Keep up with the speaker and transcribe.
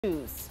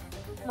News.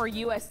 Former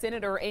U.S.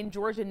 Senator and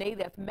Georgia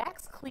native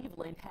Max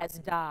Cleland has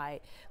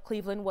died.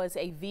 Cleland was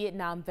a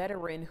Vietnam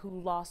veteran who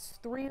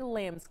lost 3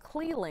 limbs.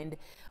 Cleland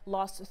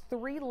lost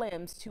 3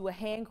 limbs to a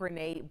hand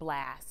grenade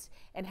blast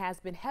and has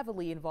been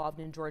heavily involved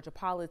in Georgia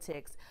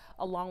politics.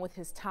 Along with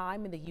his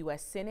time in the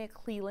U.S. Senate,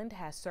 Cleland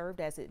has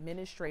served as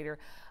administrator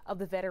of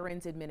the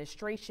Veterans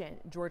Administration,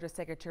 Georgia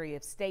Secretary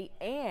of State,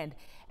 and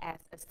as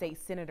a state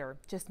senator.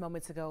 Just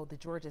moments ago, the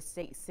Georgia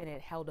State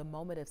Senate held a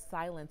moment of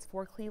silence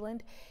for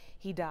Cleland.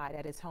 He died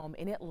at his home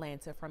in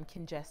Atlanta from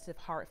congestive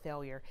heart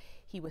failure.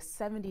 He was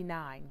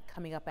 79.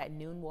 Coming up at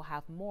noon, we'll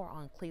have more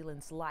on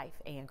Cleland's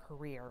life and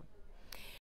career.